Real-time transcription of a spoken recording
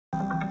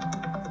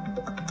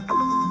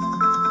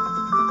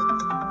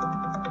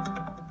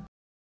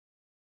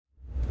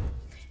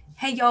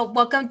y'all.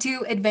 Welcome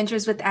to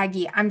Adventures with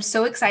Aggie. I'm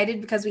so excited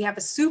because we have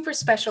a super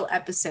special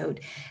episode.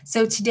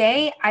 So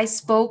today I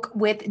spoke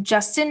with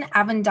Justin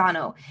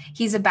Avendano.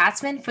 He's a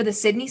batsman for the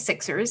Sydney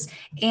Sixers,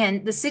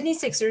 and the Sydney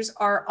Sixers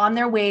are on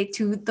their way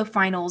to the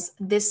finals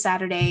this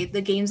Saturday.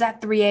 The game's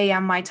at 3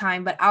 a.m. my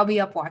time, but I'll be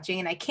up watching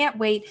and I can't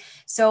wait.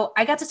 So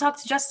I got to talk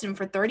to Justin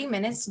for 30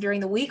 minutes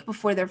during the week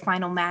before their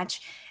final match,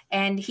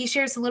 and he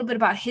shares a little bit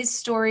about his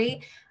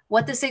story,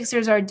 what the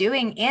Sixers are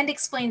doing, and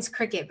explains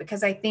cricket,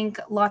 because I think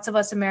lots of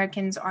us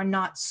Americans are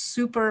not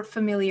super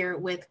familiar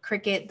with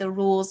cricket, the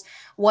rules,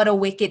 what a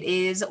wicket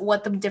is,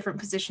 what the different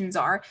positions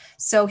are.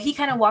 So he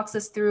kind of walks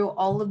us through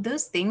all of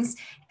those things,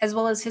 as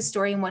well as his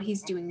story and what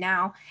he's doing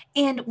now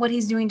and what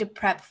he's doing to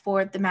prep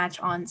for the match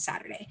on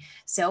Saturday.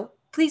 So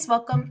please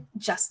welcome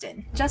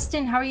Justin.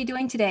 Justin, how are you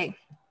doing today?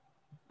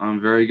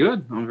 I'm very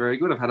good.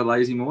 I've had a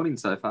lazy morning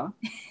so far.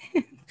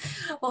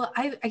 Well,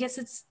 I guess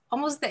it's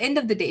almost the end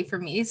of the day for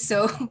me,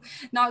 so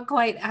not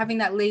quite having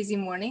that lazy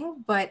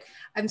morning, but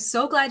I'm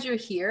so glad you're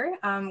here.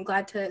 I'm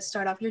glad to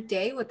start off your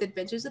day with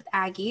Adventures with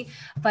Aggie.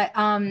 But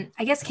I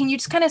guess, can you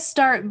just kind of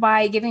start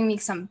by giving me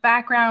some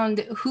background,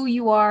 who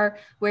you are,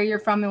 where you're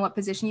from, and what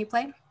position you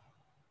play?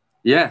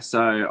 Yeah,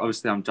 so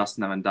obviously I'm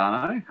Justin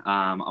Avendano.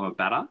 I'm a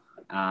batter.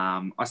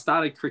 I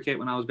started cricket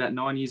when I was about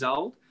 9 years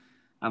old.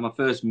 My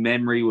first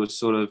memory was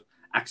sort of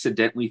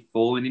accidentally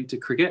falling into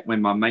cricket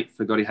when my mate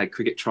forgot he had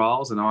cricket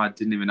trials, and I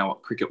didn't even know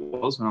what cricket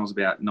was when I was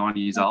about 9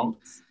 years old.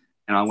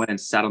 And I went and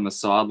sat on the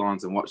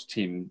sidelines and watched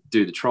him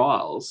do the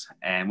trials.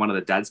 And one of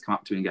the dads come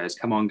up to me and goes,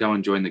 "Come on, go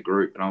and join the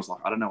group." And I was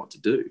like, I don't know what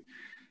to do.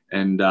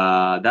 And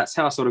that's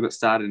how I sort of got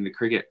started into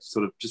cricket,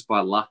 sort of just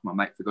by luck. My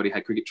mate forgot he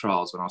had cricket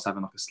trials when I was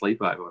having like a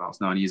sleepover when I was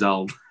 9 years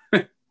old.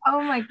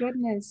 Oh my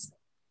goodness.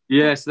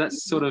 Yeah, so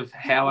that's sort of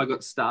how I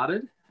got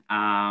started.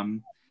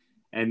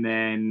 And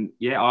then,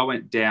 I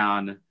went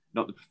down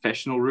not the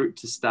professional route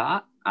to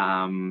start.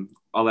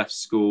 I left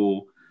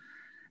school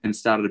and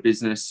started a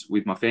business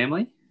with my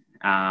family.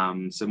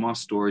 So my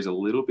story is a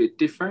little bit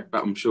different,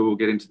 but I'm sure we'll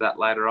get into that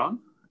later on.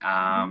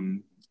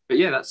 But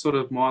yeah, that's sort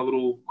of my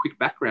little quick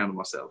background of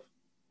myself.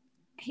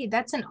 Hey,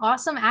 that's an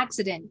awesome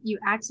accident. You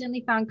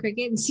accidentally found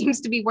cricket and seems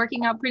to be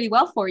working out pretty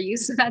well for you.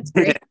 So that's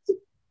great.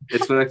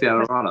 It's worked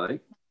out all right, I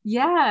think.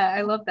 Yeah,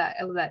 I love that.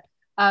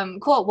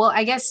 Cool. Well,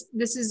 I guess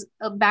this is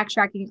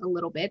backtracking a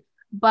little bit,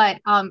 but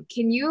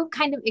can you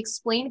kind of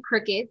explain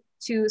cricket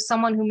to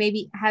someone who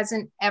maybe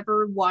hasn't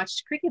ever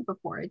watched cricket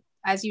before?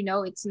 As you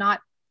know, it's not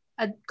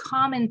a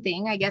common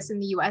thing, I guess, in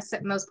the US,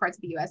 at most parts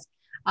of the US.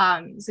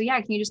 So yeah,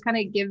 can you just kind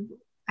of give,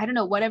 I don't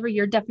know, whatever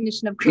your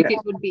definition of cricket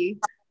would be?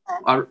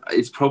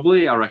 It's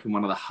probably, I reckon,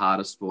 one of the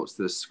hardest sports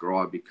to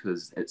describe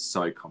because it's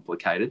so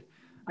complicated.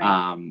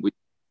 Right. Which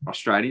is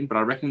frustrating, but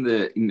I reckon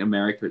that in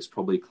America it's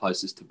probably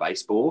closest to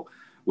baseball,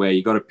 where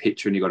you got a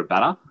pitcher and you got a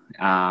batter,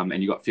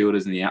 and you got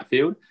fielders in the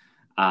outfield.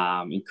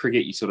 In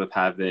cricket, you sort of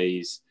have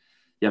you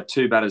have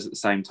two batters at the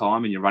same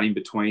time, and you're running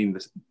between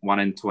one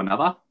end to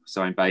another.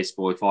 So in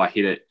baseball, if I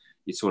hit it,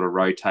 you're sort of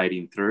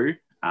rotating through.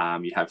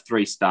 You have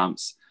three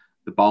stumps.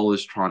 The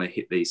bowler's trying to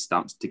hit these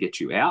stumps to get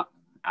you out,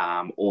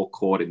 or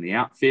caught in the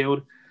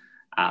outfield.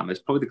 It's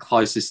probably the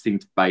closest thing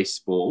to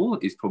baseball,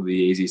 is probably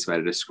the easiest way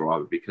to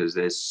describe it, because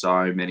there's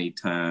so many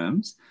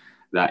terms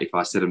that if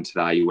I said them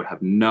today, you would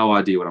have no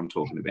idea what I'm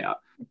talking about.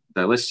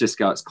 So let's just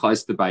go, it's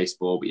close to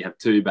baseball, but you have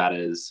two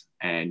batters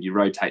and you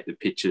rotate the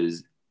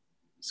pitches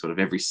sort of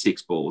every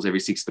six balls,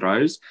 every six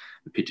throws,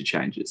 the pitcher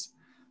changes.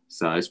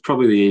 So it's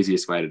probably the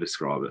easiest way to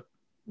describe it.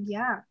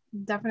 Yeah,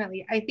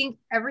 definitely. I think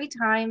every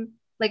time,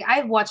 like,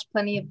 I've watched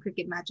plenty of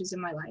cricket matches in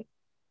my life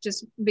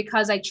just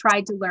because I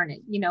tried to learn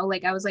it,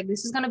 like I was like,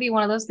 this is going to be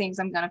one of those things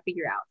I'm going to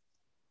figure out.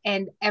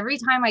 And every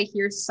time I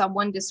hear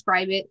someone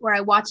describe it, or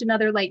I watch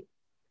another like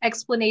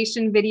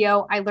explanation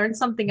video, I learned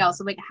something else.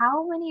 I'm like,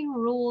 how many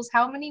rules,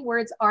 how many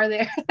words are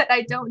there that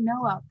I don't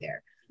know out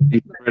there?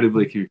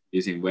 Incredibly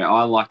confusing, where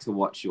I like to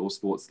watch your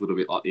sports a little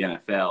bit like the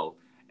NFL,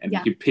 and you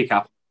can pick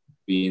up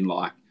in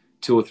like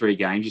 2 or 3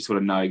 games, you sort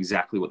of know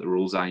exactly what the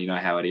rules are, you know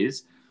how it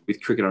is.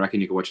 With cricket, I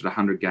reckon you could watch it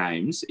 100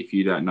 games. If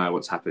you don't know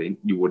what's happening,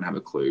 you wouldn't have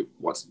a clue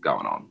what's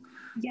going on.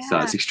 Yeah. So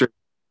it's extreme.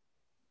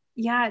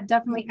 Yeah,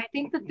 definitely. I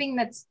think the thing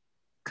that's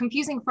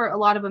confusing for a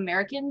lot of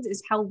Americans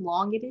is how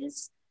long it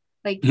is.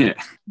 Like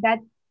that.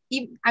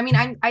 I mean,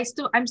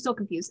 I'm still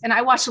confused, and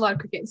I watch a lot of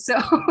cricket, so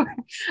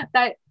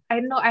that, I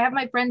don't know. I have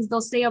my friends;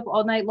 they'll stay up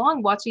all night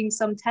long watching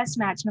some test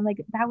match, and I'm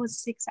like, that was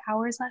 6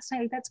 hours last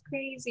night. Like, that's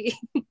crazy.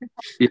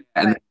 Yeah,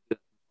 and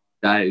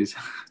days.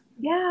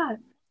 Yeah,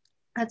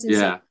 that's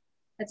insane. Yeah.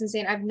 That's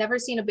insane. I've never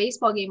seen a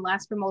baseball game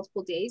last for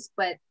multiple days,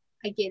 but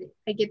I get it.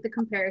 I get the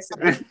comparison.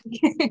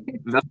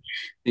 The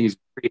thing is,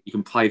 you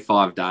can play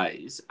 5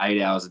 days,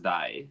 8 hours a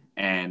day,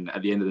 and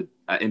at the end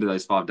of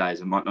those 5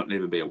 days, it might not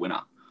even be a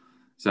winner.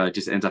 So it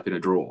just ends up in a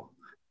draw.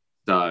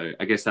 So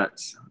I guess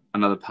that's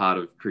another part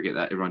of cricket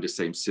that everyone just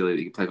seems silly, that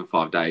you can play for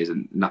 5 days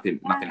and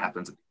nothing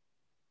happens.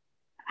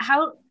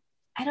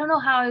 I don't know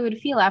how I would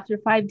feel after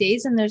 5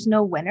 days and there's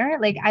no winner.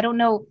 Like, I don't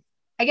know.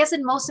 I guess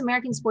in most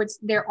American sports,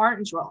 there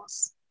aren't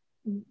draws.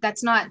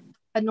 That's not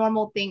a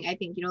normal thing, I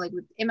think, like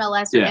with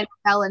MLS or Yeah.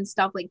 NFL and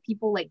stuff, like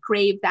people like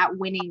crave that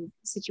winning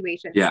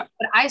situation. Yeah.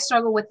 But I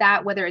struggle with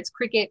that, whether it's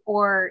cricket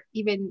or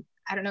even,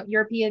 I don't know,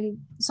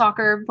 European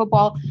soccer,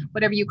 football,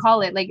 whatever you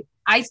call it. Like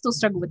I still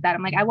struggle with that.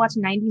 I'm like, I watch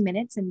 90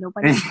 minutes and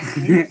nobody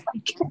wins.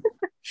 Like,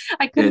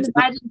 I couldn't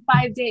imagine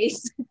 5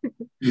 days.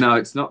 No,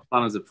 it's not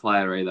fun as a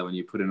player either when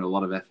you put in a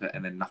lot of effort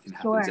and then nothing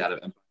happens out of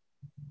it.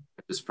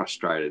 Just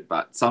frustrated.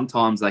 But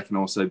sometimes they can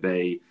also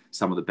be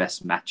some of the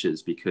best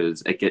matches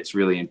because it gets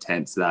really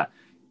intense that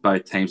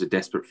both teams are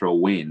desperate for a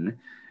win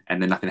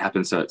and then nothing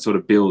happens. So it sort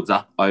of builds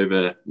up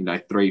over,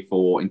 3,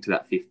 4 into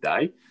that 5th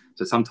day.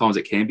 So sometimes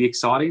it can be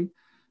exciting.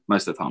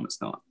 Most of the time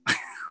it's not.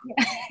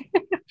 Yeah.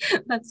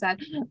 That's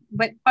sad.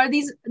 But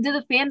do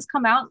the fans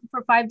come out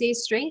for 5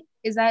 days straight?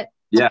 Is that?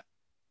 Yeah.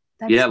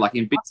 Yeah. Like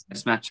in big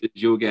test matches,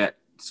 you'll get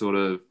sort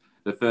of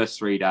the first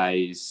 3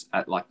 days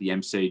at like the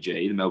MCG,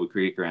 the Melbourne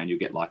Cricket Ground, you'll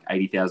get like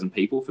 80,000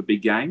 people for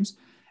big games.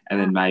 And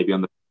then maybe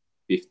on the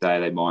 5th day,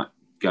 they might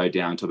go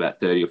down to about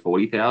 30 or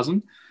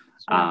 40,000.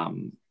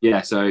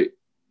 Sure. So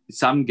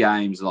some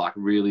games like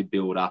really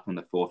build up on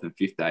the 4th and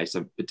 5th day.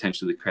 So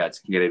potentially the crowds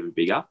can get even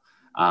bigger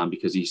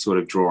because you sort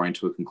of draw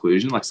into a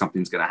conclusion, like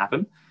something's going to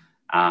happen.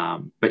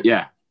 But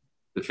yeah,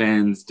 the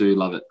fans do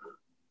love it.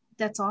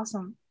 That's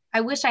awesome.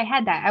 I wish I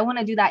had that. I want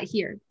to do that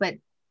here, but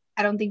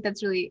I don't think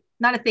that's really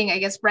not a thing, I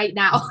guess, right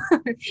now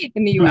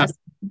in the US. No.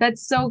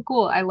 That's so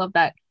cool. I love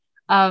that.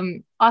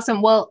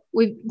 Awesome. Well,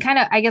 we've kind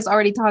of, I guess,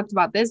 already talked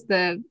about this,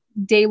 the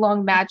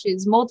day-long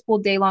matches, multiple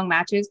day-long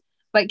matches,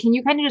 but can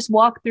you kind of just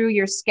walk through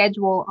your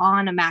schedule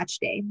on a match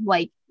day?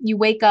 Like you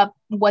wake up,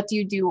 what do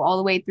you do all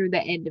the way through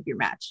the end of your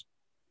match?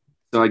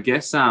 So I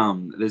guess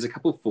there's a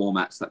couple of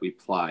formats that we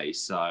play.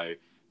 So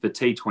for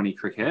T20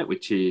 cricket,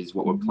 which is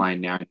what we're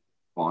playing now in the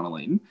final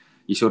in,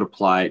 you sort of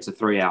play, it's a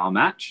 3-hour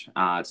match.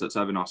 So it's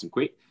over nice and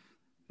quick.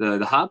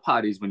 The hard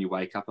part is when you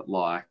wake up at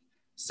like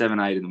 7,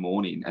 8 in the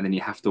morning and then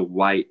you have to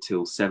wait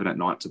till 7 at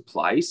night to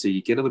play. So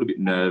you get a little bit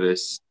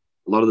nervous.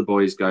 A lot of the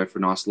boys go for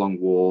a nice long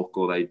walk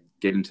or they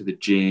get into the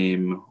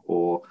gym,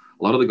 or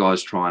a lot of the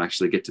guys try and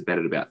actually get to bed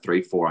at about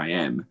 3, 4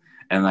 a.m.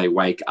 and they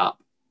wake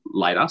up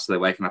later. So they're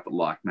waking up at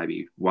like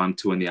maybe 1,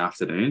 2 in the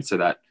afternoon. So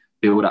that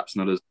build-up's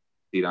not as,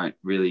 you don't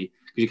really,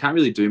 because you can't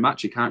really do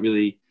much. You can't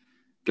really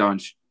go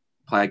and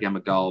play a game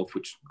of golf,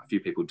 which a few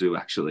people do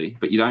actually,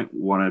 but you don't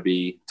want to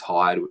be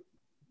tired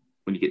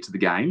when you get to the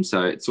game.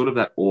 So it's sort of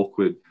that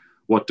awkward,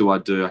 what do?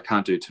 I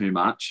can't do too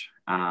much.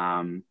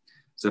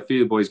 So a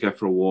few of the boys go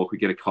for a walk, we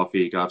get a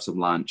coffee, go have some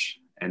lunch,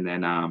 and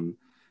then,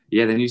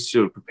 then you're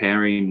sort of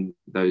preparing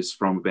those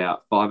from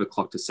about 5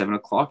 o'clock to 7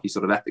 o'clock. You're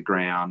sort of at the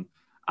ground.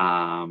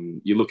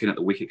 You're looking at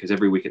the wicket because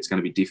every wicket's going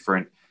to be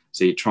different.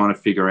 So you're trying to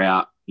figure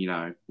out,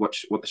 what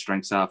the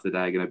strengths are for the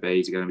day are going to be.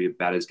 Is it going to be a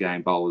batter's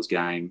game, bowler's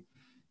game?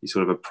 You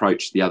sort of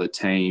approach the other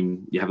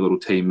team. You have a little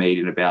team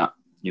meeting about,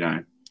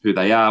 who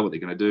they are, what they're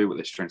going to do, what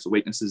their strengths and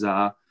weaknesses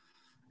are.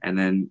 And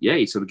then,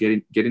 you sort of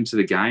get into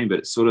the game. But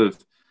it's sort of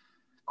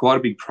quite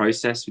a big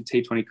process with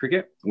T20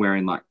 cricket, where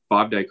in like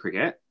 5-day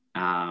cricket,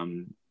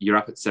 you're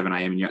up at 7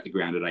 a.m. and you're at the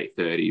ground at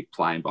 8:30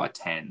 playing by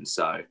 10.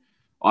 So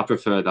I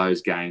prefer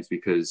those games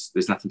because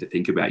there's nothing to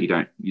think about. You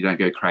don't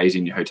go crazy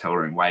in your hotel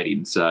room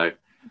waiting. So,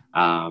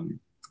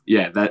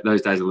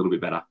 those days are a little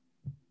bit better.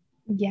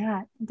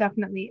 Yeah,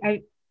 definitely.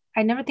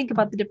 I never think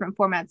about the different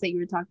formats that you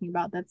were talking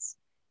about. That's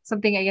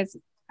something I guess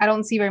I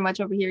don't see very much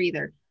over here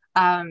either.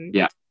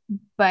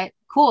 But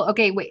cool.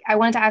 Okay, wait. I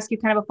wanted to ask you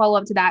kind of a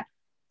follow-up to that.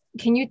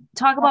 Can you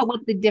talk about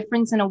what the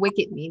difference in a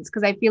wicket means?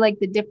 Because I feel like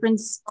the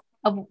difference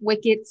of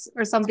wickets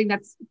or something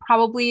that's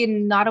probably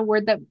not a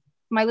word that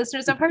my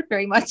listeners have heard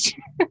very much.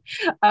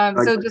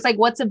 So just like,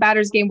 what's a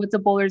batter's game? What's a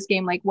bowler's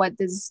game? Like, what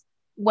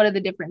are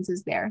the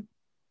differences there?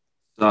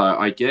 So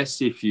I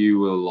guess if you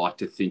will like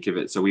to think of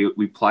it, so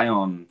we play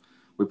on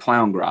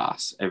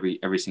grass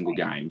every single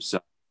game. So,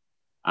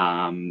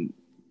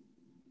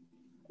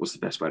 what's the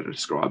best way to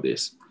describe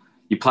this?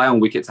 You play on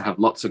wickets that have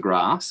lots of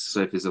grass.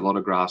 So if there's a lot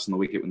of grass on the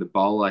wicket, when the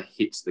bowler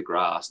hits the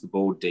grass, the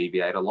ball will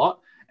deviate a lot,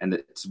 and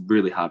it's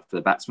really hard for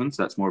the batsman.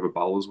 So that's more of a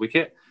bowler's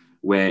wicket.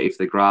 Where if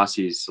the grass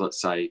is,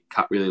 let's say,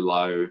 cut really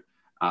low,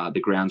 the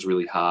ground's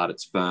really hard,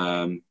 it's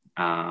firm,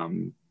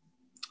 and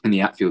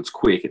the outfield's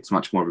quick, it's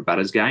much more of a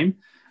batter's game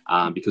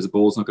because the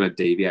ball's not going to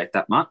deviate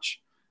that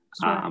much.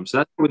 Sure. So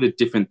that's probably the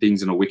different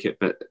things in a wicket,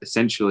 but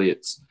essentially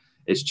it's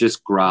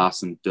just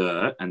grass and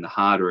dirt, and the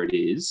harder it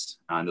is,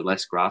 and the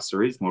less grass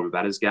there is, more of a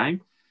batter's game.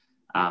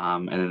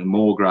 And then the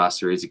more grass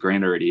there is, the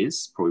greener it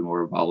is, probably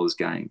more of a bowler's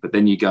game. But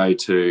then you go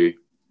to,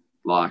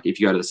 like, if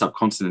you go to the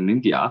subcontinent in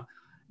India,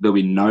 there'll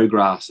be no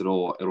grass at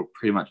all. It'll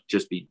pretty much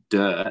just be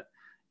dirt,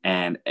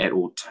 and it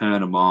will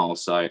turn a mile.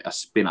 So a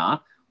spinner,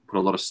 put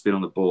a lot of spin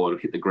on the ball, it'll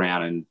hit the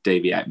ground and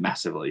deviate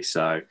massively.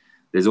 So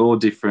there's all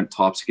different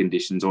types of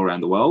conditions all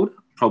around the world.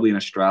 Probably in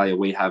Australia,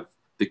 we have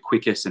the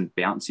quickest and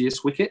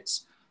bounciest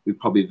wickets with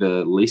probably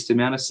the least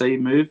amount of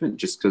seam movement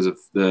just because of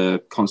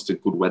the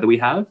constant good weather we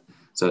have.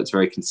 So it's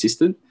very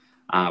consistent.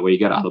 Where you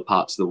go to other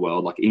parts of the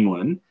world, like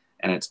England,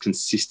 and it's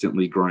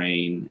consistently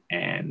green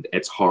and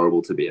it's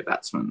horrible to be a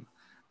batsman.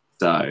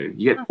 So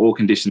you get all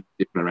conditions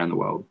different around the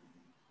world.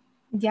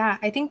 Yeah,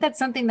 I think that's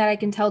something that I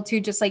can tell too.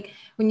 Just like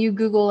when you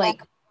Google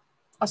like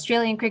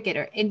Australian cricket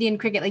or Indian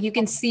cricket, like you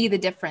can see the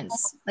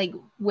difference like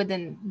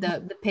within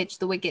the pitch,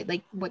 the wicket,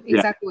 like what Yeah,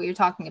 exactly what you're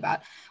talking about,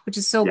 which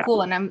is so yeah,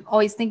 cool. And I'm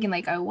always thinking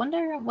like, I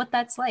wonder what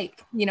that's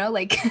like,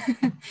 like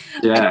I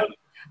yeah,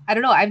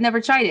 don't know. I've never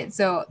tried it,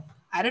 so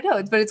I don't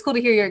know. But it's cool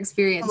to hear your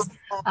experience,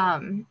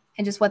 and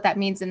just what that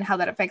means and how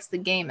that affects the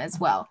game as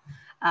well.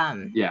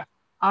 Um, yeah.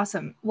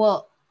 awesome.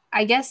 Well,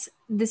 I guess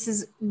this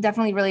is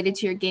definitely related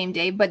to your game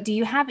day, but do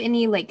you have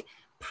any like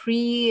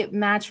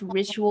pre-match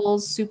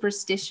rituals,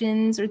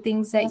 superstitions, or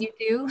things that you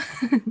do?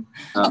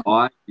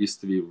 I used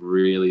to be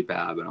really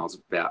bad when I was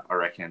about, I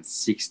reckon,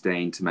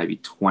 16 to maybe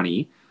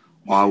 20.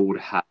 I would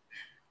have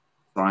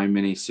so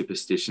many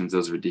superstitions. It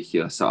was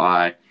ridiculous.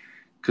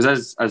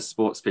 Because as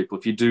sports people,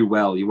 if you do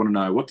well, you want to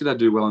know, what did I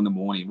do well in the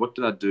morning? What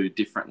did I do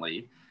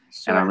differently?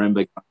 And I Sure.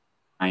 remember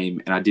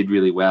game and I did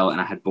really well, and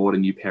I had bought a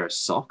new pair of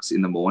socks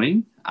in the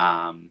morning.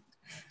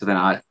 So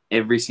then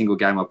every single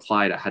game I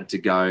played, I had to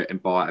go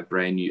and buy a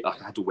brand new,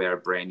 like I had to wear a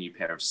brand new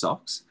pair of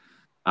socks.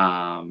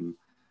 Um,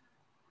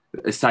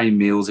 the same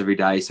meals every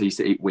day. So I used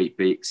to eat Wheat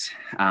Bix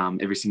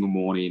every single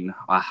morning.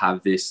 I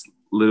have this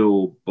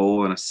little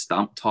ball and a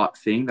stump type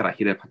thing that I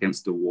hit up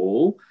against the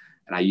wall.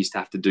 And I used to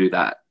have to do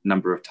that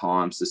number of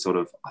times to sort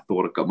of, I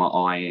thought I got my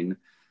eye in.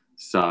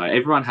 So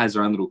everyone has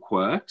their own little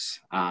quirks.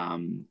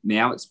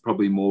 Now it's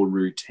probably more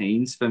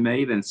routines for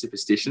me than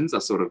superstitions. I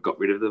sort of got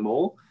rid of them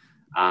all,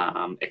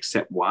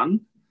 except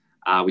one,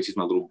 which is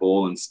my little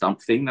ball and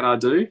stump thing that I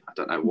do. I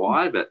don't know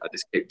why, but I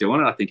just keep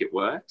doing it. I think it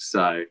works.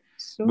 So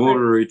more of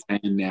Sure. a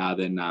routine now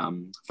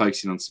than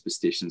focusing on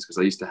superstitions, because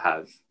I used to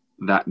have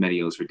that many.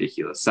 It was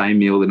ridiculous. Same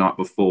meal the night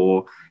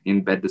before,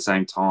 in bed the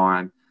same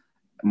time.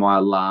 My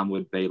alarm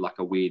would be like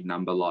a weird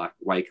number, like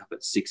wake up at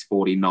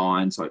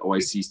 6:49. So I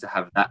always used to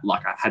have that,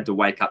 like I had to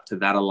wake up to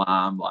that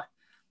alarm. Like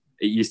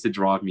it used to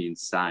drive me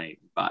insane,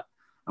 but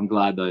I'm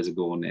glad those are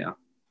gone now.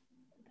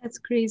 That's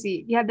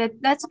crazy. Yeah,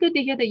 that's good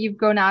to hear that you've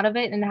grown out of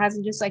it and it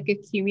hasn't just like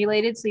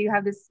accumulated. So you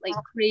have this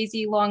like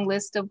crazy long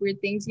list of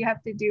weird things you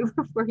have to do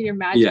for your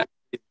match. Yeah.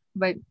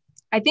 But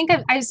I think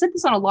I've said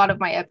this on a lot of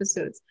my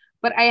episodes,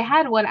 but I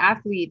had one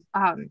athlete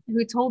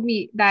who told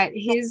me that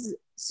his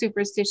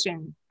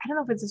superstition, I don't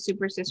know if it's a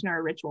superstition or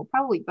a ritual,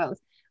 probably both,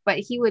 but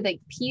he would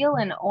like peel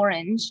an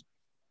orange,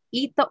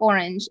 eat the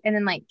orange, and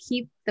then like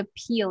keep the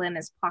peel in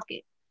his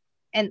pocket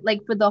and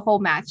like for the whole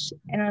match.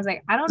 And I was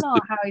like, I don't know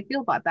how I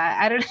feel about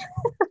that. I don't.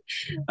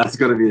 That's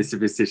got to be a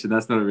superstition.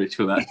 That's not a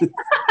ritual. That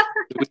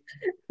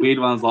weird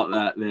ones like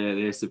that,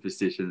 they're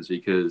superstitions,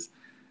 because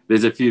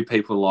there's a few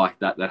people like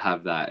that that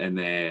have that, and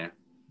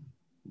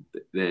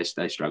they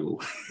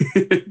struggle.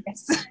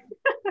 Yes.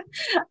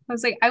 I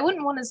was like, I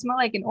wouldn't want to smell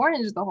like an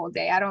orange the whole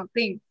day. I don't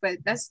think, but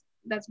that's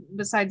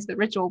besides the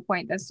ritual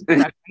point. That's the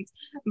preference.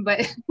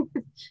 But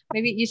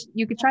maybe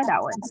you could try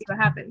that one, see what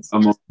happens. I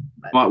might,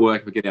 But might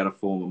work if I get out of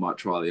form. I might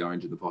try the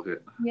orange in the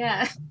pocket.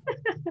 yeah,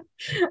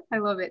 I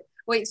love it.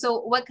 Wait, so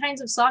what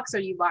kinds of socks are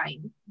you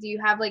buying? Do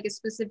you have like a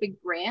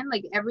specific brand?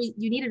 Like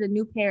you needed a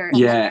new pair in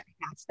every Yeah,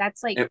 match.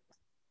 That's like it,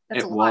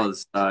 that's a it lot.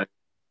 was. So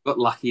got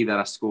lucky that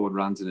I scored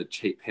runs in a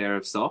cheap pair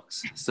of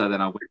socks. So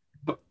then I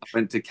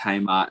went to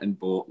Kmart and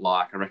bought,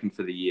 like, I reckon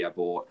for the year I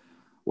bought,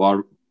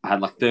 well, I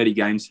had like 30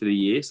 games for the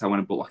year. So I went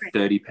and bought like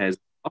 30 pairs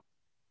of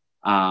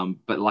socks.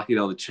 But lucky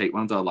they were the cheap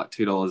ones. They were like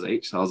 $2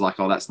 each. So I was like,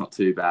 oh, that's not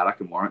too bad. I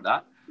can warrant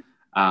that.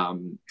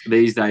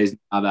 These days,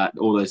 now that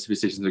all those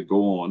superstitions are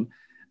gone,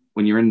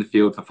 when you're in the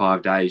field for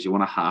 5 days, you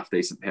want a half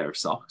decent pair of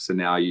socks. So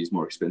now I use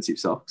more expensive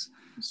socks.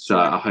 So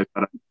Sure. I hope I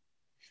don't have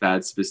a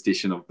bad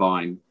superstition of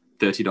buying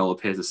 $30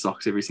 pairs of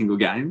socks every single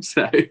game.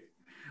 So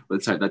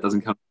let's hope that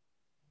doesn't come.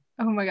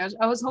 Oh my gosh.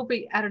 I was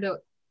hoping, I don't know.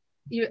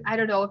 I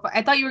don't know if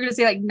I thought you were gonna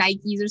say like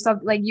Nikes or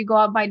something. Like you go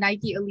out and buy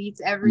Nike Elites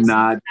every single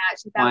Nah, match.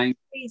 That was playing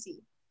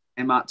crazy.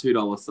 Kmart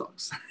 $2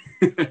 socks.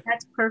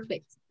 That's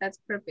perfect. That's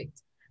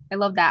perfect. I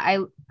love that.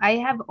 I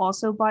have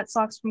also bought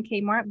socks from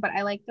Kmart, but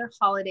I like their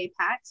holiday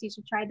packs. You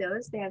should try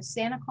those. They have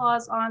Santa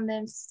Claus on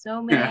them,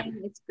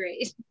 snowman. It's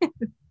great.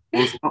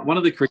 Well, one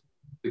of the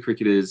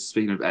cricketers,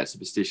 speaking of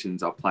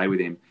superstitions, I'll play with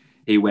him.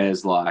 He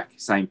wears, like,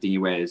 same thing. He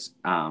wears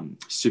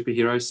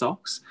superhero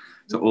socks.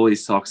 So all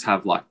his socks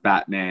have like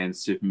Batman,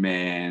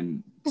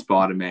 Superman,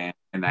 Spider-Man,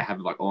 and they have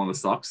like all on the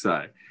socks.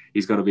 So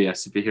he's got to be a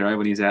superhero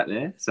when he's out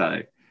there. So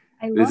I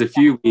there's love a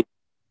few weird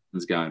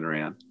ones going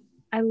around.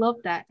 I love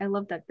that. I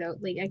love that though.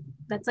 Like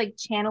that's like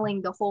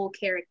channeling the whole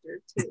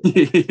character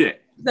too, Yeah.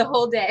 the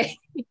whole day.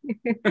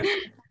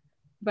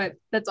 But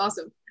that's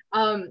awesome.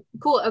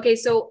 Cool. Okay,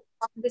 so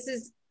this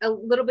is a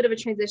little bit of a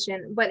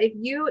transition, but if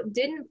you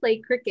didn't play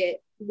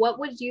cricket, what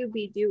would you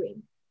be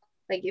doing?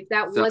 Like if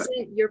that So,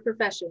 wasn't your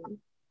profession,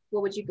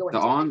 what would you go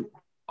so into?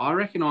 I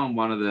reckon I'm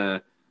one of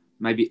the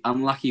maybe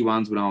unlucky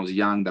ones when I was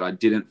young, that I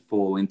didn't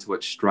fall into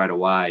it straight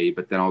away.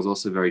 But then I was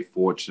also very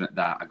fortunate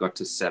that I got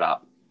to set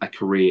up a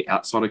career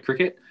outside of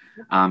cricket.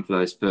 For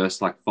those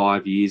first like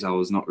 5 years, I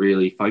was not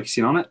really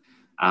focusing on it.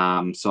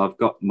 So I've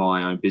got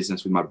my own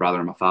business with my brother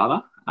and my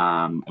father.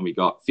 And we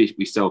got fish.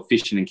 We sell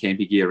fishing and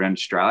camping gear around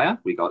Australia.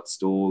 We got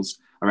stores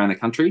around the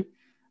country.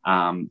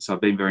 So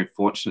I've been very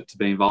fortunate to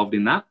be involved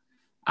in that.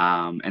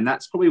 And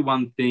that's probably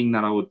one thing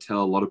that I would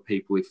tell a lot of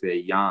people if they're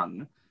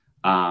young,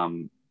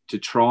 to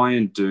try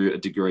and do a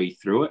degree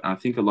through it. And I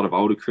think a lot of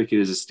older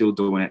cricketers are still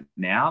doing it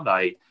now.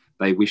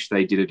 They wish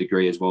they did a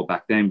degree as well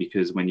back then,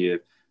 because when you're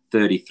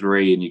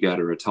 33 and you go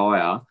to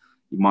retire,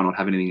 you might not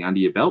have anything under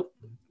your belt.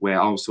 Where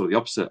I was sort of the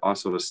opposite. I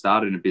sort of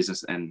started in a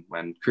business, and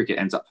when cricket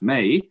ends up for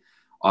me,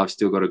 I've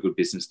still got a good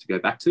business to go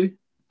back to.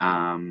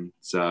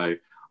 So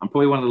I'm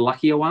probably one of the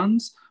luckier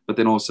ones, but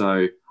then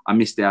also I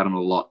missed out on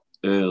a lot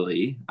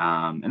early.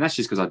 And that's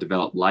just because I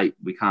developed late.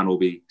 We can't all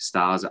be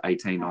stars at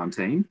 18,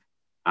 19.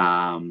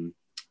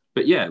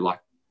 But yeah,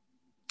 like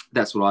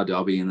that's what I do.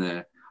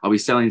 I'll be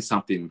selling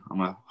something.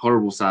 I'm a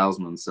horrible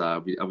salesman,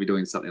 so I'll be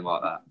doing something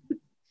like that.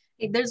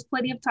 There's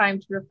plenty of time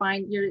to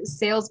refine your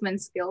salesman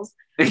skills.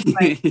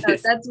 But,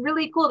 Yes. that's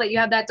really cool that you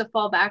have that to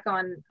fall back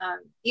on.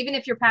 Even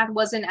if your path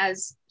wasn't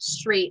as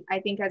straight, I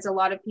think as a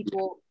lot of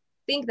people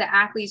think that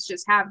athletes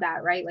just have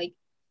that, right? Like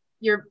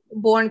you're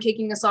born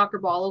kicking a soccer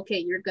ball. Okay,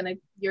 you're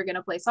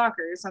gonna play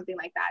soccer or something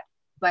like that.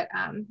 But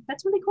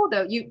that's really cool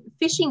though. You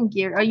fishing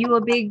gear. Are you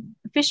a big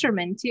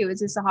fisherman too? Is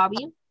this a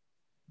hobby?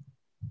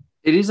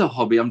 It is a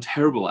hobby. I'm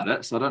terrible at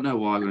it, so I don't know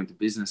why I got into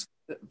business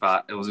with it,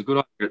 but it was a good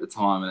idea at the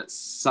time, and it's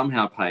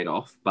somehow paid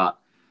off. But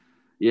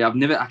yeah, I've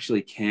never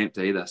actually camped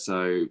either.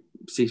 So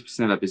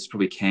 60% of our business is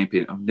probably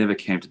camping. I've never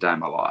camped a day in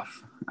my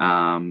life.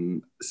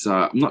 So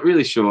I'm not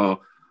really sure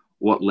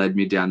what led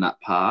me down that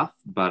path,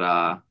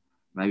 but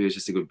maybe it was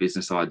just a good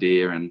business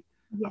idea, and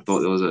I Yes. thought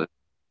there was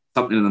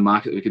something in the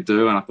market that we could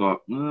do, and I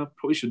thought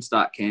probably should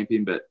start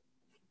camping, but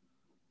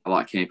I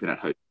like camping at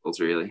hotels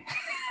really.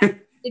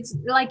 It's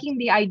liking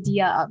the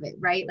idea of it,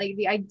 right? Like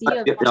the idea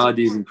of The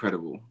idea is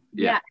incredible.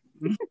 Yeah.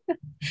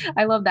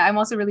 I love that. I'm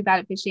also really bad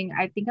at fishing.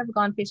 I think I've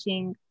gone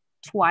fishing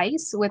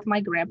twice with my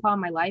grandpa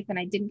in my life, and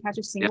I didn't catch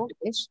a single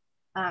fish.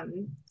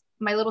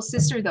 My little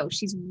sister, though,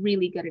 she's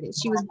really good at it.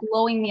 She was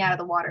blowing me out of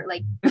the water.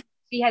 Like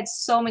she had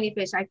so many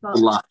fish. I felt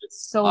Luck.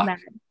 so mad.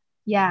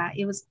 Yeah,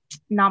 it was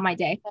not my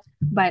day,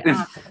 but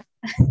I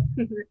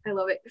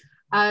love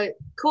it.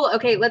 Cool.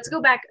 Okay, let's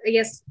go back, I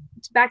guess,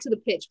 back to the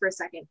pitch for a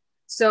second.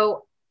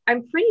 So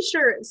I'm pretty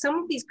sure some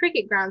of these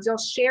cricket grounds, y'all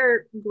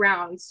share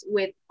grounds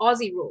with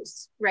Aussie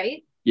rules,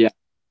 right? Yeah.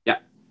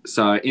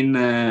 So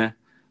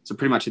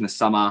pretty much in the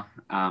summer,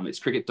 it's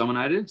cricket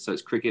dominated. So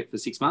it's cricket for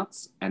 6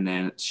 months, and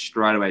then it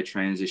straight away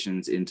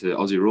transitions into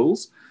Aussie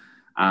rules.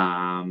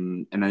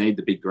 And they need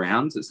the big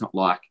grounds. It's not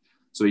like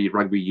sort of your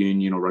rugby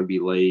union or rugby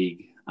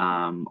league,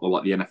 or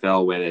like the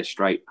NFL where they're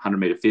straight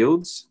 100-meter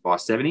fields by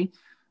 70.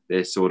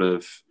 They're sort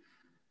of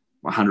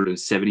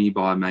 170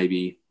 by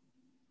maybe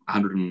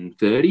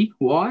 130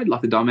 wide,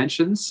 like the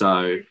dimensions.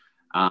 So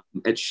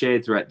it's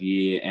shared throughout the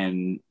year,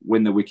 and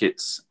when the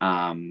wickets,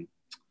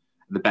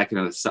 the back end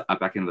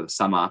of the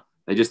summer,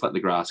 they just let the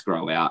grass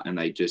grow out and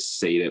they just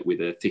seed it with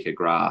a thicker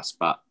grass.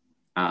 But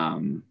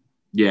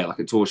yeah, like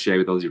it's all shared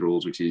with Aussie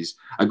rules, which is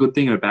a good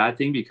thing and a bad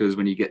thing, because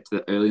when you get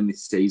to early in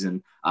this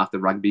season, after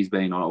rugby's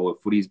been on it or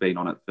footy's been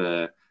on it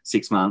for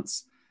 6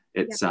 months,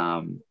 it's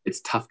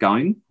tough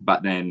going.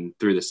 But then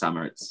through the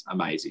summer, it's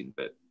amazing.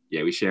 But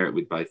yeah, we share it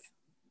with both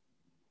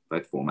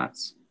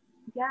formats.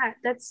 Yeah,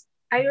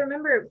 I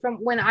remember from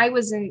when I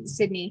was in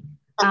Sydney,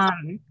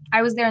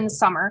 I was there in the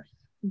summer,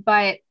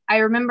 but I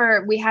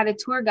remember we had a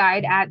tour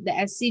guide at the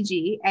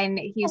SCG, and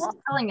he was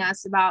telling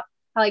us about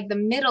how like the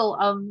middle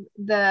of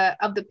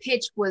the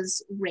pitch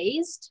was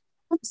raised.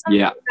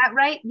 Yeah. Is that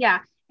right? Yeah.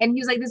 And he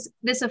was like,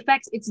 this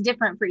affects, it's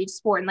different for each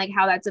sport, and like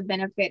how that's a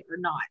benefit or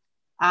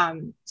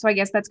not. So I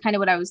guess that's kind of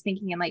what I was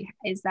thinking. And like,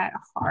 is that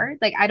hard?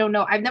 Like, I don't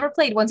know. I've never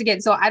played, once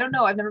again. So I don't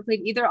know. I've never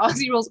played either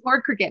Aussie rules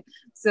or cricket.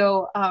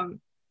 So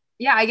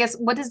yeah, I guess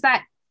what is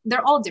that?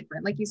 They're all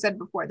different. Like you said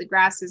before, the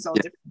grass is all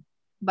different.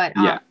 But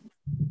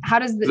how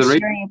does the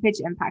sharing a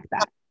pitch impact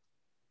that?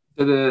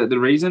 So the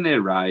reason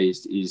they're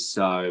raised is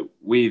so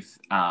with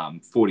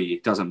footy,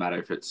 it doesn't matter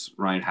if it's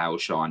rain, hail,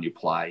 shine, you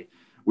play.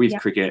 With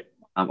cricket,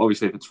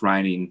 obviously if it's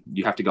raining,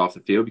 you have to go off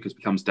the field because it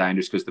becomes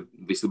dangerous because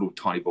this little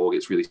tiny ball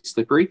gets really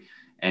slippery,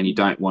 and you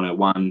don't want to,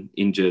 one,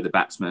 injure the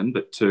batsman,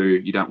 but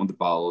two, you don't want the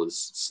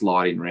bowlers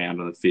sliding around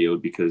on the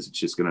field because it's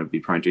just going to be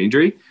prone to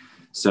injury.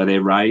 So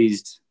they're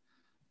raised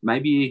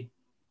maybe,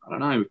 I don't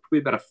know, probably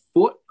about a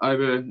foot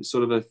over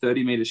sort of a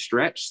 30-metre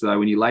stretch. So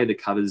when you lay the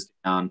covers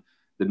down,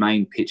 the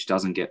main pitch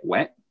doesn't get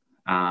wet,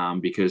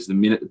 because the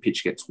minute the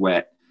pitch gets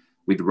wet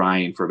with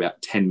rain for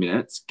about 10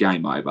 minutes,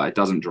 game over. It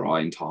doesn't dry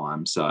in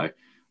time. So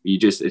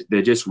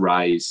they're just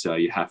raised, so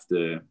you have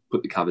to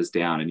put the covers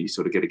down and you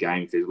sort of get a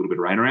game if there's a little bit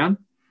of rain around.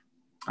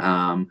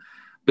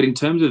 But in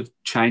terms of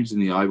changes in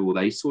the oval,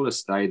 they sort of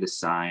stay the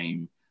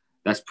same.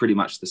 That's pretty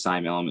much the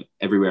same element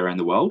everywhere around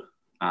the world.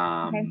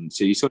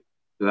 So you sort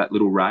of that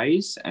little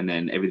raise, and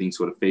then everything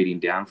sort of feeding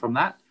down from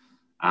that.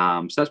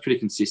 So that's pretty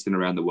consistent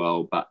around the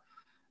world. But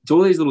it's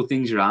all these little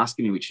things you're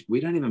asking me, which we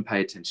don't even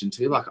pay attention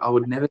to. Like I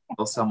would never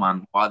tell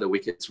someone why the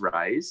wicket's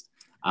raised.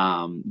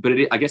 But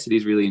I guess it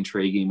is really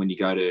intriguing when you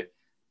go to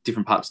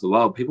different parts of the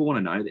world. People want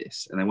to know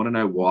this, and they want to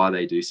know why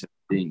they do certain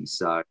things.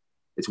 So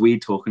it's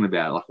weird talking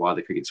about like why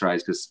the cricket's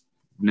raised, because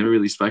never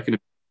really spoken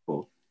about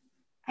before.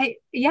 I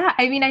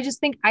mean, I just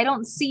think I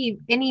don't see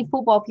any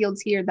football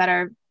fields here that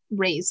are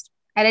raised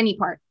at any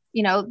part.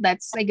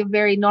 That's like a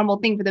very normal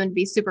thing for them to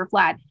be super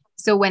flat.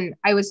 So when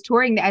I was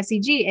touring the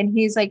SEG and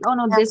he's like, oh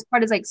no, this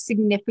part is like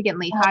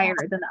significantly higher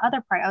than the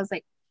other part, I was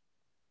like,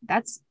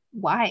 that's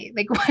why.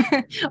 Like,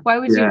 why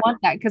would you want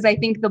that? Because I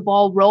think the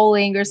ball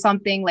rolling or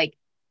something, like,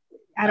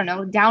 I don't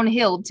know,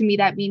 downhill, to me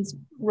that means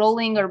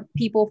rolling or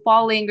people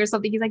falling or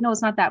something. He's like, no,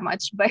 it's not that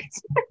much. But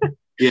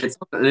yeah,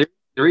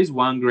 there is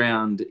one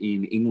ground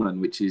in England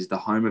which is the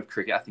home of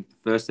cricket. I think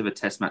the first ever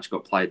Test match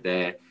got played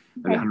there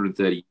maybe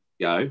 130 years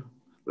ago.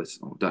 I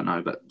don't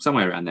know, but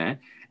somewhere around there.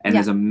 And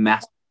there's a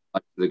massive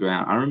slope to the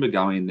ground. I remember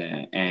going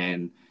there,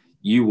 and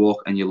you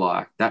walk and you're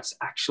like, that's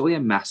actually a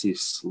massive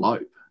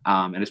slope.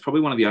 And it's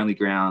probably one of the only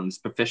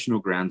professional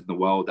grounds in the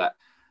world that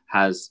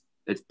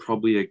it's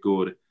probably a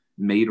good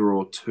meter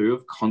or two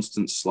of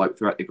constant slope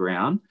throughout the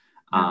ground.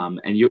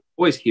 And you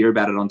always hear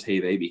about it on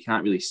TV, but you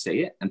can't really see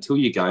it until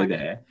you go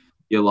there.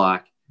 You're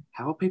like,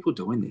 how are people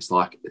doing this?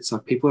 Like, it's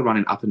like people are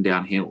running up and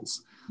down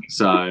hills.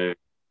 So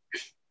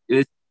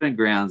there's different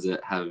grounds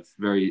that have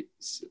very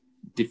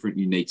different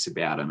uniques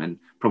about them, and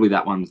probably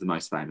that one's the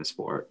most famous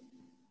for it.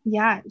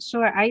 Yeah,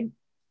 sure. I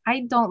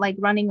don't like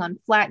running on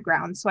flat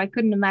ground, so I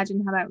couldn't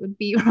imagine how that would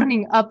be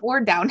running up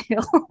or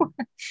downhill.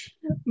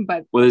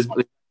 But there's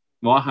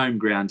my home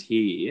ground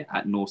here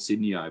at North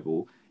Sydney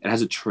Oval. It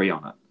has a tree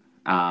on it,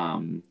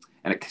 and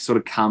it sort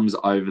of comes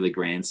over the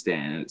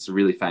grandstand. And it's a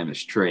really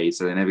famous tree,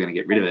 so they're never going to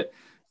get rid of it.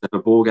 So if a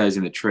ball goes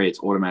in the tree, it's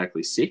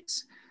automatically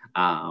 6.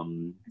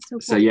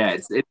 So yeah,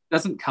 it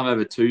doesn't come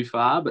over too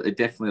far, but it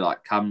definitely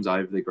like comes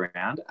over the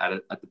ground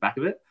at the back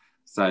of it.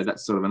 So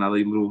that's sort of another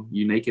little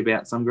unique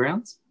about some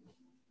grounds.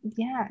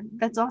 Yeah,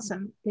 that's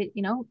awesome.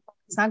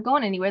 It's not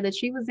going anywhere. The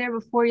tree was there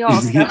before y'all,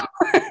 so can't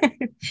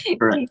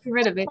get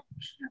rid of it.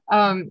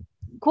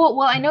 Cool.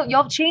 Well, I know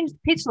y'all changed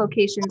pitch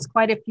locations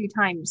quite a few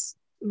times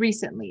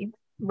recently,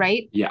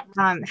 right? Yeah.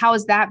 How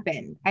has that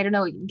been? I don't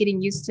know,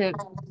 getting used to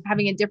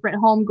having a different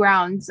home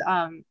grounds.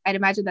 I'd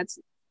imagine that's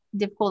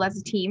difficult as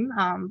a team.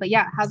 But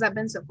yeah, how's that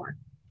been so far?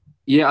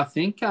 Yeah, I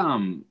think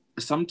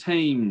some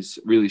teams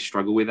really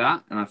struggle with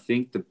that. And I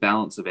think the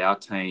balance of our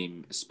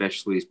team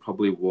especially is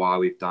probably why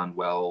we've done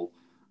well.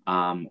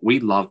 We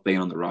love being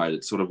on the road.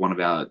 It's sort of one of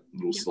our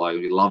little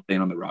slogans. We love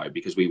being on the road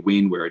because we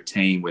win, we're a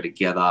team, we're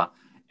together,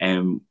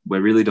 and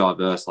we're really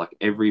diverse. Like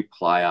every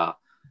player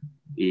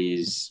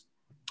is,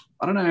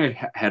 I don't know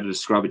how to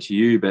describe it to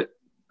you, but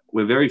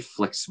we're very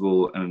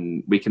flexible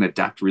and we can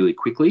adapt really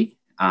quickly.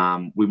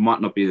 We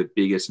might not be the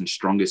biggest and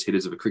strongest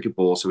hitters of a cricket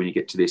ball. So when you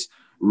get to this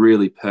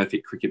really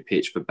perfect cricket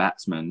pitch for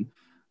batsmen,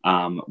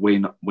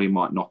 we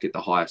might not get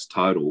the highest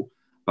total,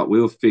 but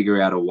we'll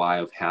figure out a way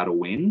of how to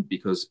win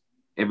because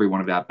every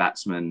one of our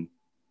batsmen,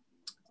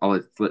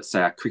 let's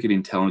say our cricket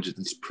intelligence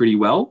is pretty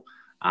well.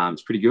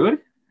 It's pretty good.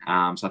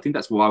 So I think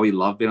that's why we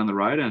love being on the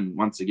road. And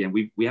once again,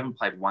 we haven't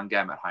played one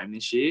game at home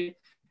this year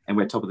and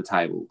we're top of the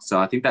table. So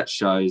I think that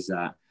shows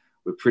that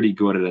we're pretty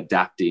good at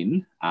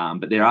adapting.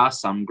 But there are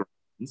some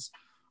grounds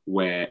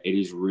where it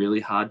is really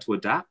hard to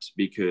adapt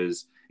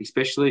because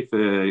especially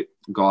for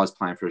guys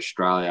playing for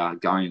Australia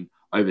going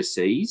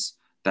overseas,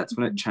 that's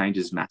when it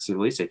changes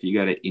massively. So if you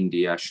go to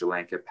India, Sri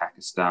Lanka,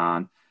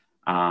 Pakistan,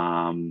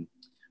 or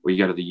you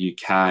go to the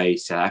UK,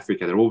 South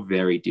Africa, they're all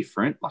very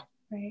different.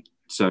 Right.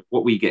 So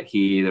what we get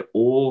here, they're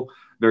all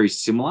very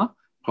similar,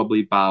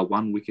 probably bar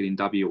one wicket in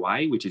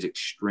WA, which is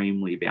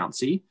extremely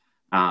bouncy.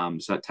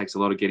 So it takes a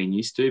lot of getting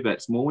used to, but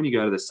it's more when you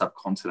go to the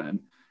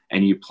subcontinent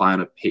and you play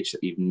on a pitch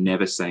that you've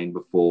never seen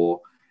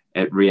before.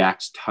 It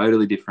reacts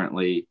totally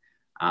differently.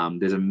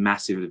 There's a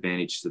massive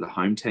advantage to the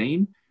home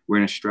team. Where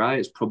in Australia,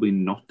 it's probably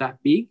not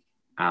that big.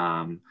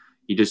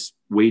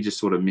 We just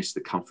sort of miss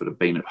the comfort of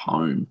being at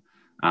home.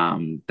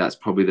 That's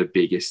probably the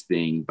biggest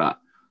thing, but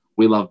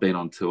we love being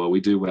on tour. We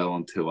do well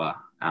on tour.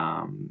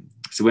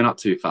 So we're not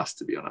too fussed,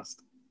 to be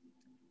honest.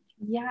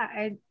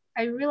 Yeah,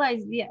 I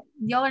realized,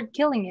 y'all are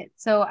killing it.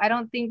 So I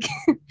don't think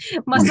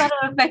must not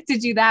have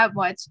affected you that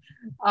much.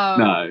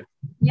 No.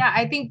 Yeah,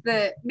 I think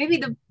maybe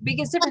the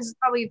biggest difference is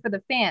probably for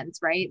the fans,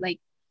 right? Like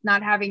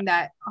not having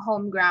that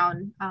home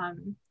ground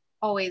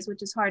always,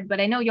 which is hard. But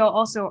I know y'all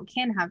also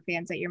can have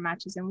fans at your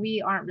matches, and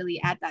we aren't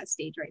really at that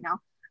stage right now.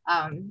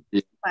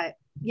 But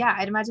yeah,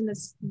 I'd imagine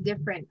this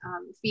different,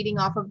 feeding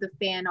off of the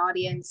fan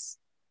audience,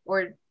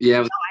 or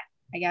not,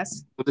 I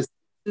guess. Well, this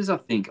is, I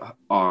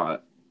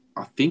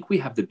think we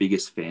have the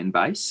biggest fan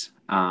base.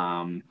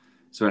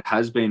 So it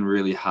has been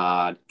really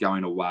hard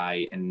going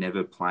away and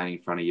never playing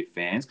in front of your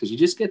fans because you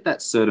just get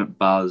that certain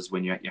buzz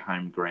when you're at your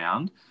home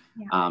ground.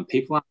 Yeah.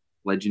 People aren't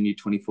pledging you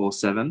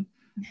 24/7.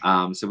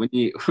 So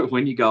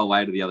when you go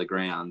away to the other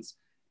grounds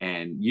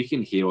and you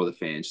can hear all the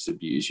fans just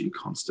abuse you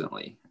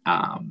constantly.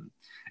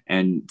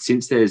 And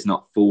since there's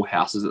not full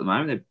houses at the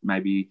moment, there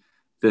may be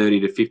 30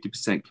 to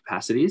 50%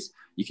 capacities,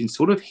 you can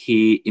sort of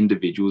hear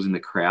individuals in the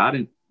crowd.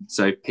 And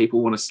so if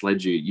people want to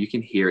sledge you, you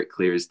can hear it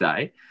clear as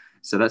day.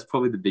 So that's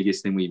probably the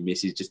biggest thing we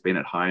miss is just being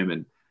at home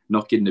and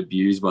not getting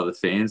abused by the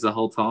fans the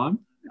whole time.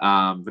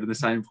 But at the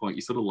same point,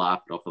 you sort of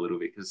laugh it off a little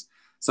bit because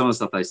some of the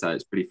stuff they say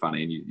is pretty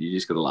funny, and you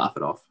just got to laugh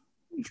it off.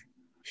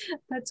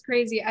 That's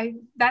crazy.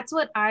 That's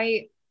what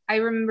I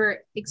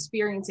remember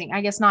experiencing,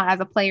 I guess not as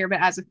a player,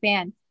 but as a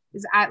fan,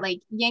 is at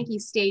like Yankee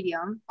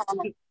Stadium.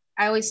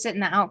 I always sit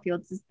in the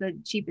outfield. It's the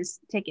cheapest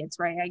tickets,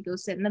 right? I go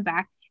sit in the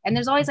back. And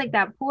there's always like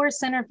that poor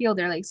center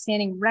fielder, like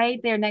standing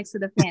right there next to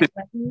the fans.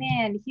 Like,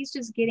 man, he's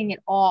just getting it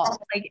all,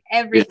 like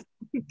everything.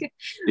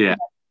 Yeah.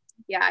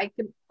 Yeah, I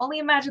could only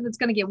imagine that's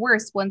going to get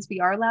worse once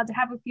we are allowed to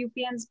have a few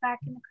fans back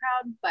in the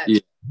crowd. But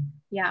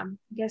yeah,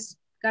 I guess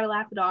got to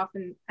laugh it off.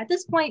 And at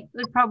this point,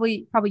 they're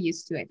probably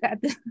used to it.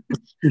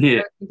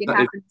 Yeah, it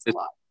happens a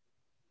lot.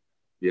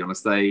 To be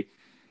honest,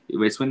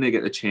 it's when they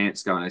get the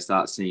chance going, they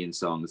start singing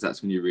songs.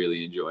 That's when you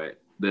really enjoy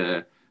it.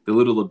 The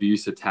little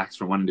abuse attacks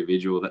from one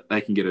individual, that they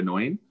can get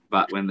annoying,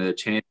 but when the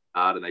chants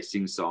start and they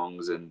sing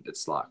songs, and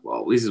it's like,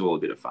 well, this is all a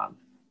bit of fun.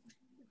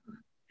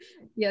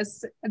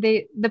 Yes,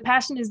 the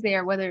passion is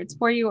there, whether it's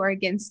for you or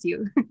against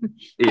you.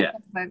 Yeah.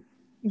 But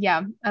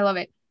yeah, I love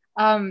it.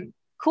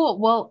 Cool.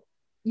 Well,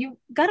 you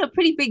got a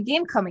pretty big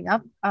game coming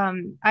up.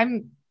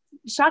 I'm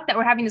shocked that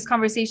we're having this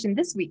conversation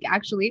this week,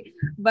 actually.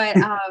 But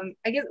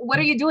I guess, what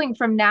are you doing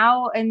from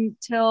now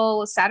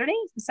until Saturday?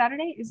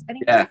 Saturday is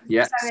anything?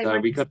 Yeah.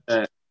 Saturday,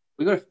 so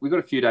we got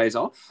a few days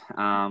off.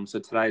 So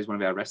today is one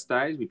of our rest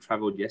days. We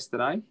travelled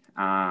yesterday.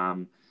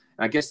 And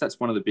I guess that's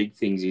one of the big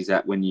things is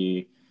that when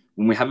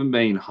we haven't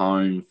been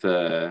home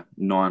for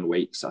 9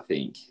 weeks, I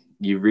think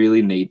you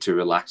really need to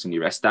relax on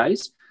your rest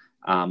days.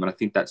 And I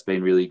think that's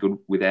been really good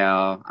with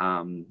our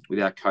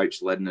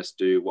coach letting us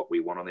do what we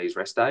want on these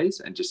rest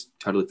days and just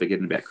totally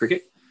forgetting about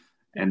cricket.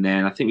 And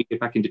then I think we get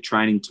back into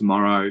training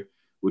tomorrow.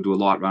 We'll do a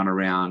light run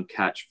around,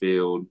 catch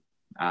field,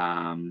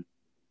 have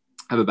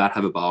a bat,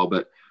 have a bowl,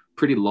 but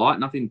pretty light,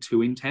 nothing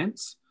too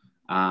intense,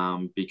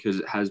 because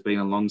it has been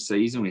a long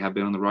season. We have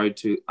been on the road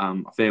to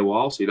a fair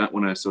while, so you don't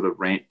want to sort of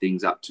ramp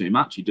things up too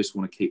much. You just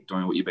want to keep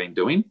doing what you've been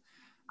doing.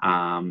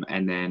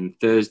 And then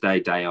Thursday,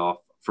 day off,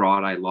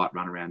 Friday, light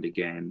run around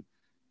again,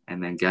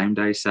 and then game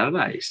day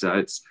Saturday. So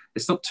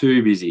it's not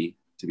too busy,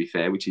 to be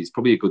fair, which is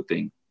probably a good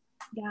thing.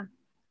 Yeah,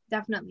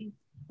 definitely.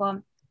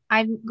 Well,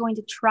 I'm going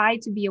to try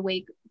to be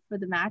awake for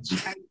the match.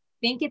 I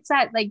think it's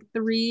at like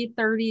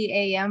 3:30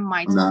 a.m.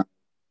 my time,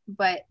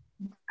 but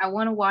I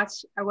want to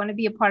watch. I want to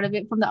be a part of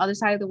it from the other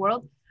side of the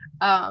world.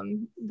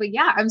 But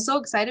yeah, I'm so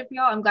excited for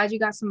y'all. I'm glad you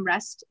got some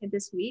rest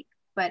this week.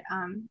 But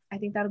I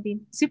think that'll be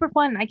super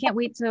fun. I can't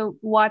wait to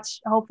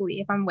watch, hopefully,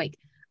 if I'm awake.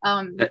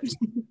 Set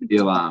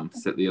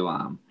the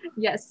alarm.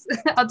 Yes,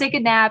 I'll take a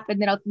nap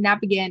and then I'll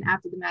nap again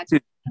after the match.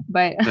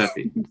 But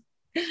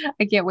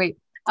I can't wait.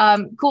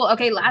 Cool.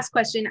 Okay, last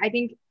question. I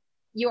think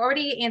you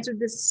already answered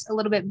this a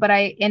little bit, but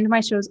I end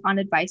my shows on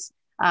advice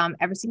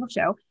every single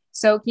show.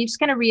 So can you just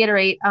kind of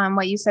reiterate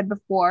what you said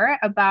before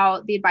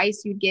about the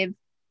advice you'd give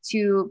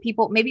to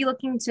people maybe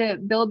looking to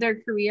build their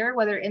career,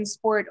 whether in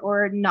sport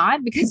or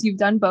not, because you've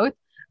done both.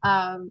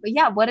 But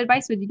yeah, what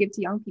advice would you give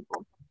to young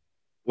people?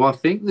 Well, I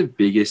think the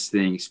biggest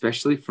thing,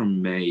 especially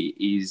from me,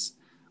 is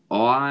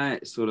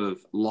I sort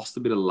of lost a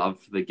bit of love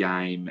for the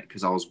game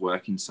because I was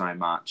working so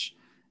much.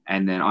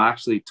 And then I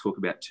actually took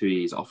about 2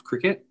 years off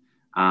cricket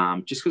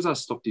just because I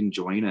stopped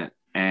enjoying it.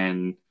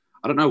 And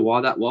I don't know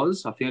why that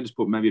was. I think I just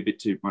put maybe a bit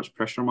too much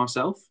pressure on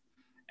myself.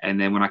 And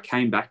then when I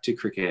came back to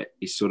cricket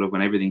is sort of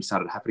when everything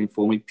started happening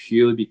for me,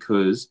 purely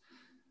because,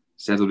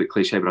 sounds a little bit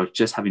cliche, but I was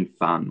just having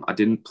fun. I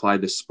didn't play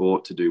the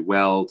sport to do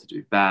well, to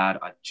do bad.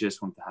 I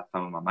just wanted to have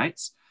fun with my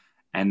mates.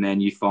 And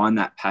then you find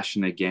that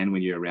passion again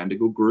when you're around a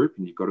good group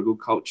and you've got a good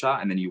culture,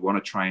 and then you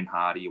want to train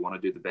harder, you want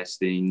to do the best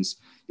things,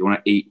 you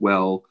want to eat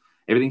well.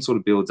 Everything sort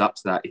of builds up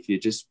to that if you're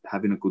just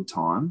having a good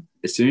time.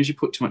 As soon as you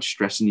put too much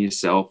stress on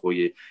yourself, or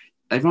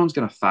everyone's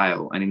going to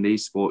fail. And in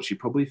these sports, you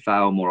probably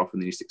fail more often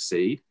than you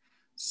succeed.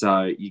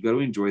 So you got to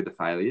enjoy the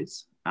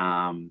failures.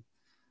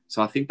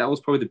 So I think that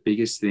was probably the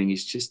biggest thing,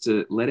 is just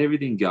to let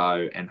everything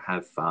go and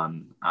have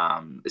fun.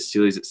 As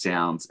silly as it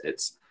sounds,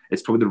 it's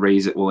probably the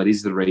reason, well, it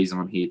is the reason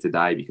I'm here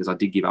today, because I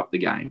did give up the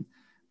game.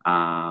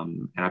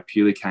 And I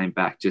purely came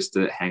back just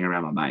to hang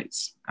around my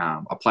mates.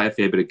 I play a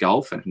fair bit of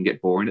golf and it can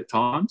get boring at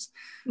times.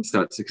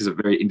 So it's because of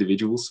a very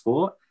individual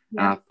sport.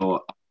 Yeah. And I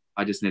thought,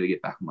 I just need to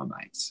get back with my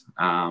mates.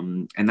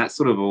 And that's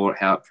sort of all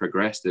how it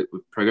progressed. It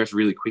progressed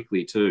really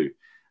quickly too.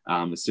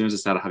 As soon as I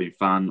started having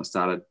fun, I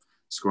started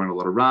scoring a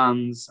lot of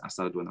runs. I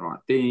started doing the right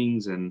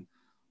things. And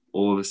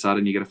all of a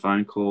sudden you get a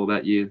phone call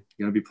that you're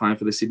going to be playing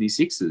for the Sydney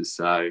Sixers.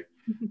 So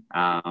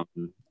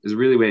it's a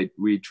really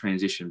weird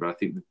transition, but I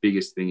think the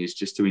biggest thing is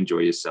just to enjoy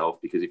yourself,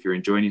 because if you're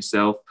enjoying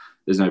yourself,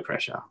 there's no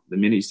pressure. The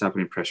minute you start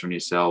putting pressure on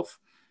yourself,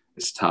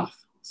 it's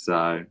tough.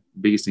 So the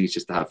biggest thing is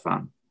just to have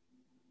fun.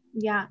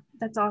 Yeah,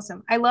 that's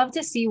awesome. I love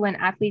to see when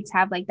athletes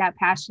have like that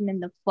passion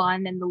and the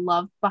fun and the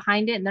love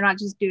behind it, and they're not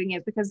just doing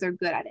it because they're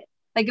good at it.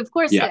 Like, of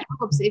course, it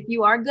helps. If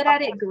you are good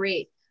at it,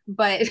 great.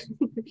 But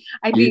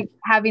I think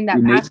having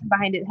that passion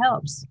behind it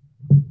helps.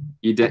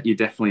 You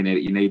definitely need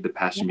it. You need the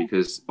passion,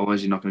 because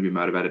otherwise you're not going to be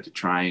motivated to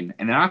train.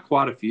 And there are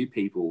quite a few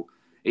people,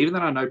 even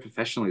that I know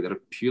professionally, that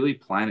are purely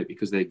playing it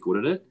because they're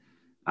good at it.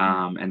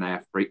 and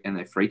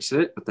they freaks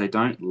it, but they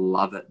don't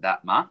love it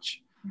that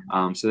much.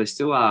 So there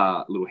still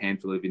are a little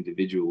handful of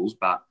individuals,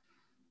 but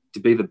to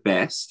be the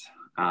best,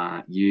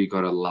 you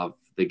got to love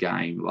the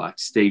game. Like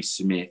Steve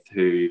Smith,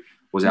 who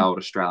was our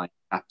Australian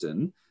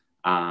captain,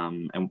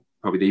 and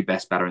probably the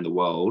best batter in the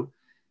world.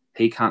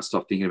 He can't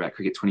stop thinking about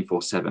cricket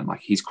 24/7. Like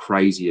he's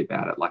crazy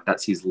about it. Like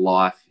that's his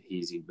life.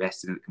 He's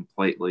invested in it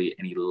completely,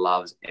 and he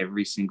loves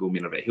every single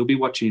minute of it. He'll be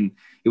watching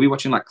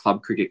like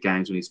club cricket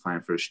games when he's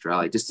playing for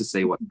Australia just to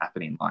see what's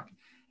happening. Like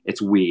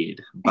it's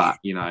weird, but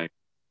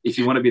if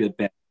you want to be the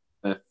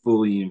best,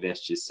 fully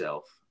invest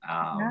yourself.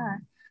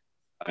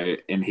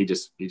 And he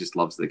just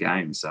loves the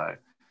game. So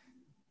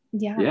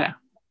yeah.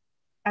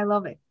 I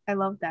love it. I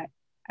love that.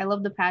 I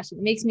love the passion.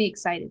 It makes me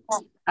excited.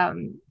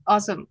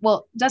 Awesome.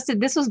 Well, Justin,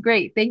 this was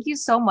great. Thank you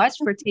so much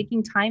for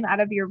taking time out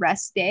of your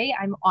rest day.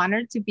 I'm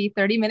honored to be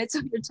 30 minutes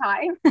of your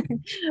time.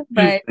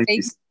 But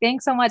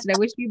thanks so much. And I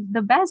wish you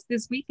the best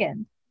this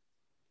weekend.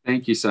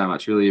 Thank you so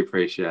much. Really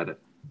appreciate it.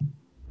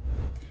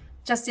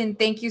 Justin,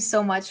 thank you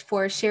so much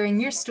for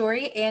sharing your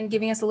story and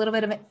giving us a little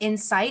bit of an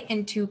insight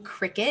into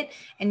cricket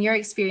and your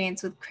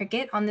experience with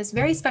cricket on this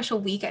very special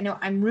week. I know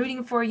I'm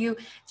rooting for you,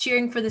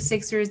 cheering for the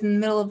Sixers in the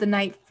middle of the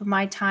night for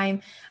my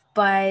time.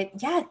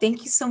 But yeah,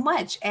 thank you so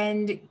much.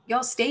 And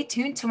y'all stay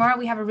tuned. Tomorrow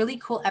we have a really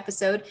cool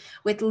episode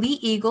with Lee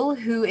Eagle,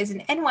 who is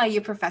an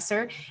NYU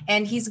professor,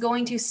 and he's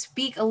going to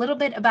speak a little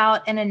bit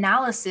about an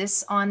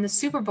analysis on the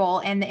Super Bowl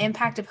and the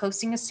impact of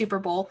hosting a Super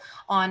Bowl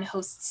on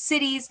host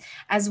cities,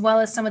 as well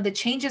as some of the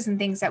changes and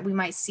things that we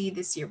might see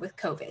this year with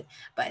COVID.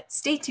 But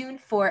stay tuned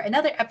for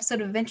another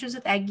episode of Adventures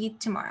with Aggie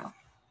tomorrow.